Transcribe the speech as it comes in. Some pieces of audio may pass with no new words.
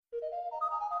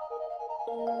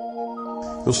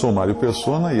Eu sou Mário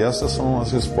Persona e essas são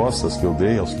as respostas que eu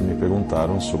dei aos que me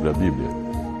perguntaram sobre a Bíblia.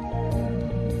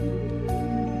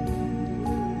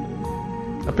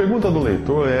 A pergunta do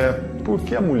leitor é: por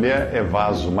que a mulher é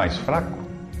vaso mais fraco?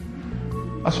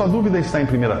 A sua dúvida está em 1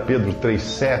 Pedro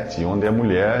 3,7, onde a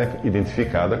mulher é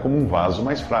identificada como um vaso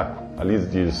mais fraco. Ali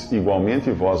diz: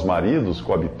 igualmente vós, maridos,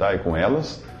 coabitai com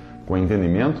elas, com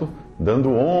entendimento,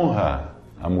 dando honra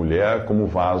à mulher como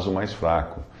vaso mais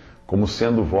fraco, como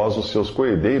sendo vós os seus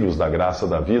coerdeiros da graça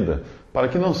da vida, para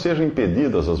que não sejam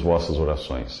impedidas as vossas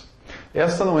orações.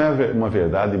 Esta não é uma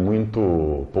verdade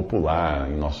muito popular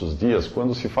em nossos dias,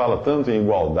 quando se fala tanto em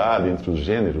igualdade entre os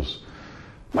gêneros.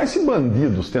 Mas se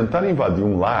bandidos tentarem invadir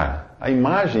um lar, a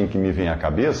imagem que me vem à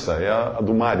cabeça é a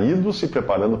do marido se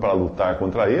preparando para lutar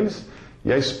contra eles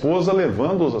e a esposa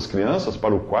levando as crianças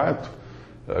para o quarto.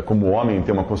 Como o homem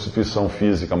tem uma constituição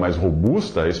física mais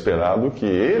robusta, é esperado que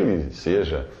ele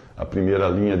seja a primeira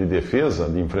linha de defesa,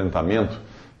 de enfrentamento,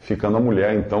 ficando a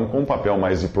mulher, então, com um papel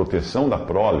mais de proteção da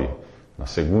prole, na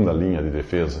segunda linha de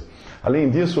defesa. Além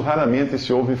disso, raramente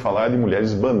se ouve falar de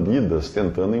mulheres bandidas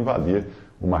tentando invadir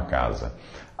uma casa.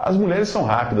 As mulheres são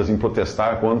rápidas em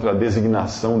protestar contra a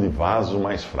designação de vaso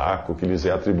mais fraco que lhes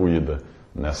é atribuída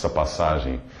nessa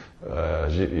passagem.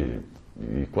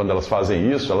 E quando elas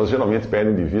fazem isso, elas geralmente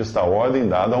perdem de vista a ordem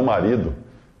dada ao marido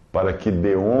para que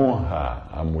dê honra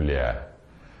à mulher.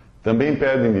 Também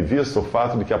perdem de vista o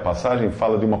fato de que a passagem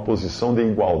fala de uma posição de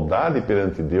igualdade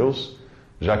perante Deus,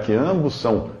 já que ambos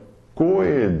são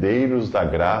co-herdeiros da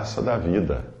graça da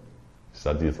vida.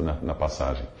 Está dito na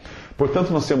passagem.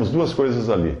 Portanto, nós temos duas coisas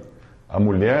ali. A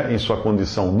mulher em sua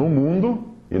condição no mundo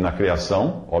e na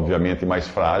criação, obviamente mais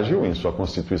frágil em sua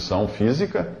constituição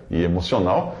física e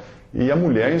emocional, e a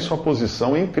mulher em sua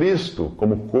posição em Cristo,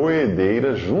 como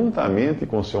co-herdeira juntamente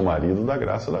com seu marido da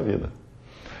graça da vida.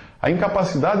 A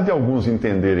incapacidade de alguns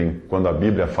entenderem quando a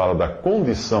Bíblia fala da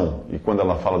condição e quando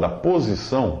ela fala da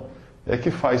posição é que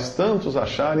faz tantos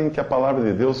acharem que a palavra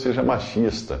de Deus seja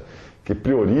machista, que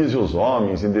priorize os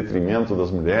homens em detrimento das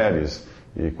mulheres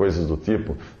e coisas do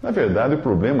tipo. Na verdade, o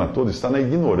problema todo está na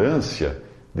ignorância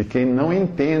de quem não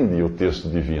entende o texto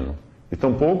divino e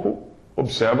tampouco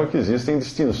observa que existem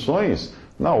distinções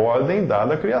na ordem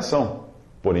dada à criação,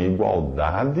 porém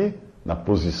igualdade na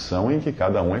posição em que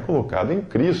cada um é colocado em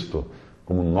Cristo,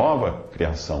 como nova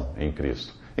criação em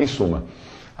Cristo. Em suma,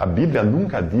 a Bíblia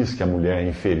nunca diz que a mulher é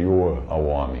inferior ao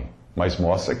homem, mas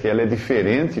mostra que ela é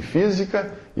diferente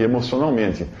física e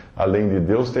emocionalmente, além de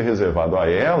Deus ter reservado a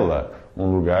ela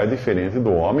um lugar diferente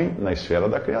do homem na esfera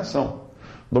da criação.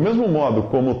 Do mesmo modo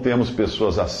como temos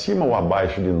pessoas acima ou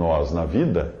abaixo de nós na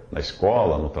vida, na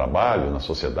escola, no trabalho, na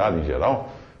sociedade em geral,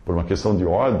 por uma questão de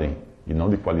ordem e não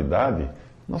de qualidade,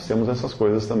 nós temos essas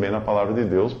coisas também na palavra de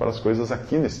Deus para as coisas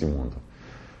aqui neste mundo.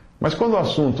 Mas quando o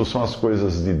assunto são as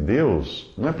coisas de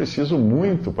Deus, não é preciso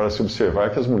muito para se observar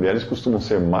que as mulheres costumam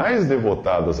ser mais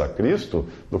devotadas a Cristo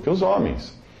do que os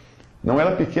homens. Não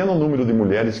era pequeno o número de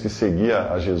mulheres que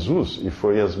seguia a Jesus e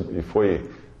foi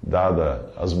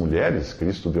dada às mulheres,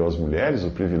 Cristo deu às mulheres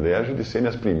o privilégio de serem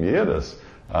as primeiras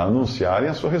a anunciarem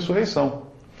a sua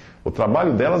ressurreição. O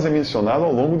trabalho delas é mencionado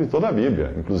ao longo de toda a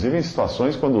Bíblia, inclusive em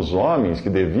situações quando os homens que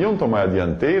deviam tomar a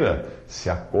dianteira se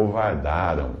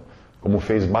acovardaram, como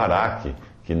fez Baraque,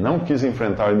 que não quis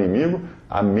enfrentar o inimigo,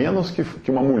 a menos que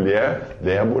uma mulher,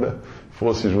 Débora,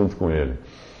 fosse junto com ele.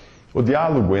 O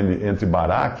diálogo entre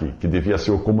Baraque, que devia ser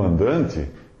o comandante,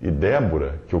 e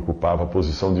Débora, que ocupava a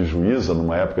posição de juíza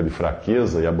numa época de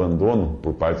fraqueza e abandono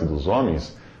por parte dos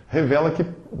homens, revela que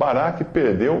Baraque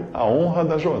perdeu a honra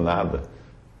da jornada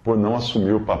por não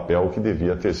assumir o papel que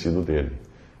devia ter sido dele.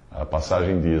 A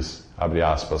passagem diz, abre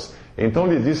aspas, então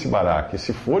lhe disse Baraque,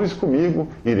 se fores comigo,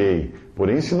 irei,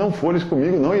 porém se não fores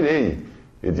comigo, não irei.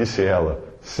 E disse ela,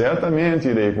 certamente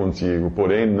irei contigo,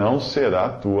 porém não será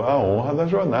tua a honra da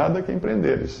jornada que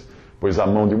empreenderes, pois a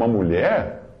mão de uma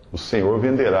mulher o Senhor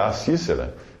venderá a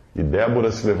Cícera. E Débora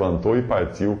se levantou e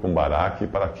partiu com Baraque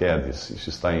para Quedes. Isso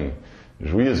está em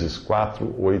Juízes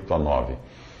 4, 8 a 9.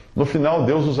 No final,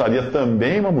 Deus usaria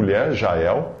também uma mulher,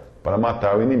 Jael, para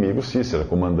matar o inimigo Cícera,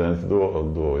 comandante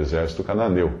do exército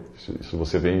cananeu. Isso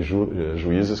você vê em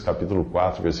Juízes capítulo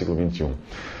 4, versículo 21.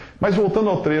 Mas voltando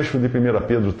ao trecho de 1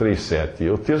 Pedro 3,7,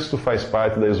 o texto faz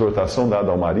parte da exortação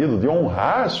dada ao marido de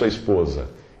honrar sua esposa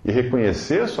e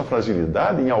reconhecer sua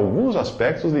fragilidade em alguns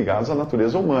aspectos ligados à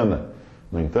natureza humana.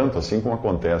 No entanto, assim como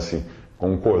acontece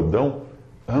com um cordão,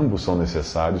 ambos são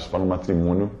necessários para um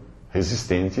matrimônio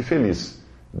resistente e feliz,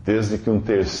 desde que um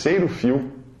terceiro fio,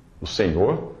 o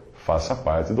Senhor, faça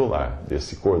parte do lar,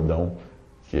 desse cordão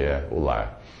que é o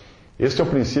lar. Este é o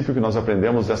princípio que nós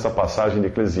aprendemos desta passagem de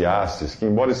Eclesiastes, que,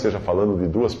 embora esteja falando de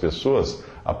duas pessoas,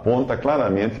 aponta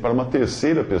claramente para uma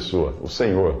terceira pessoa, o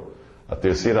Senhor, a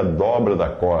terceira dobra da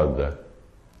corda,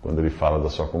 quando ele fala da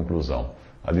sua conclusão.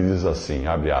 Ali diz assim,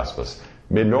 abre aspas,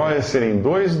 melhor é serem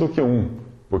dois do que um,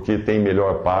 porque tem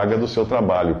melhor paga do seu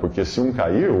trabalho, porque se um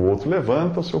cair, o outro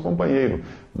levanta o seu companheiro,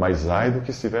 mas ai do que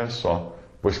estiver só,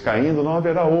 pois caindo não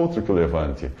haverá outro que o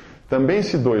levante. Também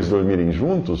se dois dormirem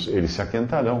juntos, eles se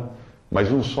aquentarão. Mas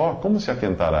um só, como se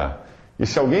aquentará? E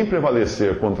se alguém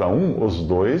prevalecer contra um, os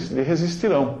dois lhe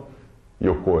resistirão. E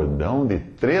o cordão de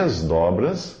 3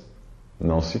 dobras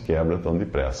não se quebra tão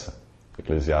depressa.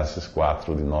 Eclesiastes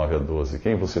 4, de 9 a 12.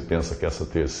 Quem você pensa que é essa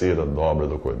terceira dobra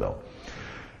do cordão?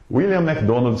 William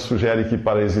MacDonald sugere que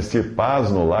para existir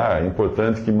paz no lar, é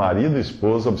importante que marido e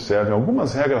esposa observem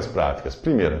algumas regras práticas.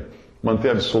 Primeira,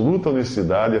 manter absoluta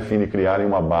honestidade a fim de criarem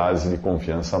uma base de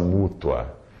confiança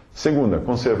mútua. Segunda,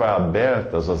 conservar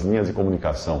abertas as linhas de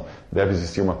comunicação. Deve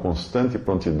existir uma constante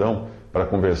prontidão para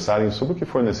conversarem sobre o que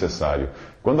for necessário.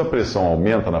 Quando a pressão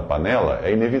aumenta na panela,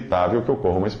 é inevitável que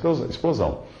ocorra uma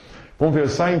explosão.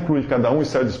 Conversar inclui cada um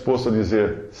estar disposto a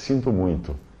dizer, sinto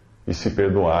muito, e se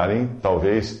perdoarem,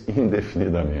 talvez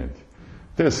indefinidamente.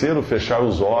 Terceiro, fechar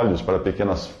os olhos para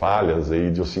pequenas falhas e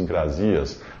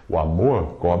idiosincrasias. O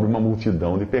amor cobre uma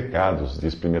multidão de pecados,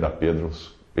 diz 1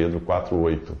 Pedro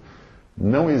 4,8.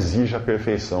 Não exija a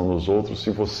perfeição nos outros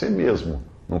se você mesmo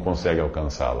não consegue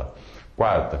alcançá-la.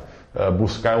 Quarta,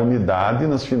 buscar unidade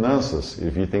nas finanças.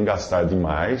 Evitem gastar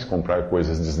demais, comprar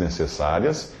coisas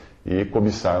desnecessárias e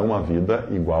cobiçar uma vida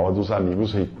igual à dos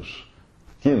amigos ricos.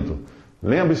 Quinto,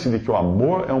 lembre-se de que o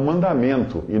amor é um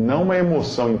mandamento e não uma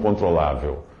emoção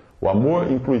incontrolável. O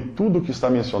amor inclui tudo o que está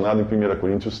mencionado em 1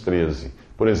 Coríntios 13.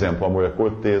 Por exemplo, o amor é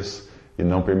cortês e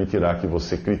não permitirá que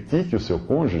você critique o seu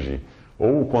cônjuge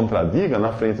ou o contradiga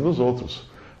na frente dos outros.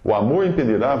 O amor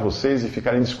impedirá vocês de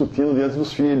ficarem discutindo diante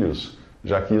dos filhos,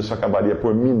 já que isso acabaria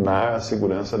por minar a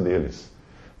segurança deles.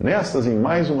 Nestas e em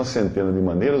mais uma centena de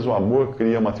maneiras, o amor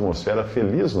cria uma atmosfera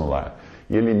feliz no lar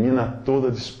e elimina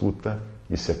toda disputa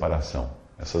e separação.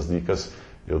 Essas dicas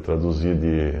eu traduzi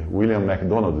de William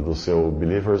MacDonald, do seu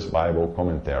Believer's Bible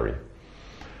Commentary.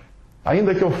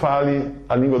 Ainda que eu fale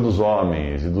a língua dos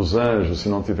homens e dos anjos, se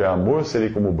não tiver amor,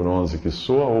 serei como o bronze que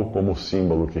soa ou como o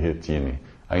símbolo que retine.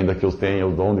 Ainda que eu tenha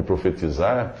o dom de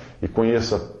profetizar e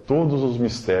conheça todos os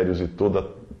mistérios e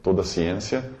toda a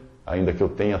ciência, ainda que eu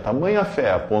tenha tamanha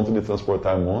fé a ponto de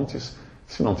transportar montes,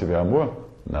 se não tiver amor,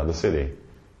 nada serei.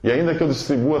 E ainda que eu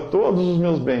distribua todos os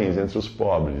meus bens entre os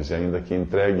pobres, e ainda que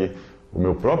entregue o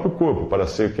meu próprio corpo para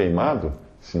ser queimado,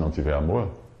 se não tiver amor,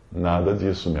 nada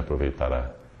disso me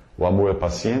aproveitará. O amor é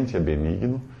paciente, é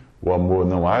benigno. O amor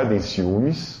não arde em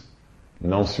ciúmes,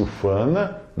 não se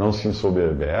ufana, não se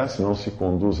ensoberbece, não se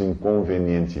conduz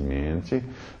inconvenientemente,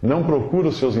 não procura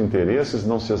os seus interesses,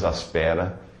 não se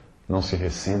exaspera, não se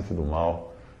ressente do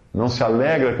mal, não se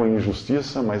alegra com a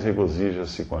injustiça, mas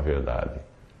regozija-se com a verdade.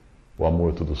 O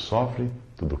amor tudo sofre,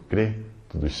 tudo crê,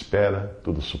 tudo espera,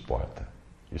 tudo suporta.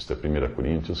 Isto é 1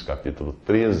 Coríntios, capítulo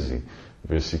 13,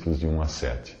 versículos de 1 a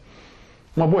 7.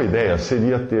 Uma boa ideia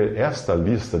seria ter esta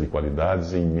lista de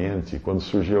qualidades em mente quando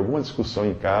surgir alguma discussão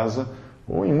em casa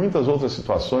ou em muitas outras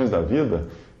situações da vida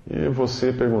e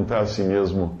você perguntar a si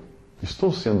mesmo,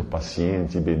 estou sendo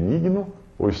paciente e benigno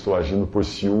ou estou agindo por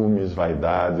ciúmes,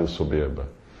 vaidade ou soberba?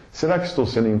 Será que estou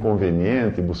sendo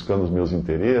inconveniente, buscando os meus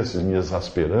interesses, me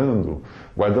exasperando,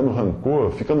 guardando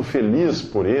rancor, ficando feliz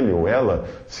por ele ou ela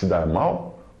se dar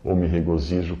mal? Ou me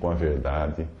regozijo com a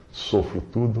verdade, sofro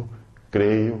tudo,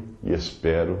 creio e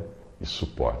espero e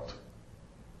suporto?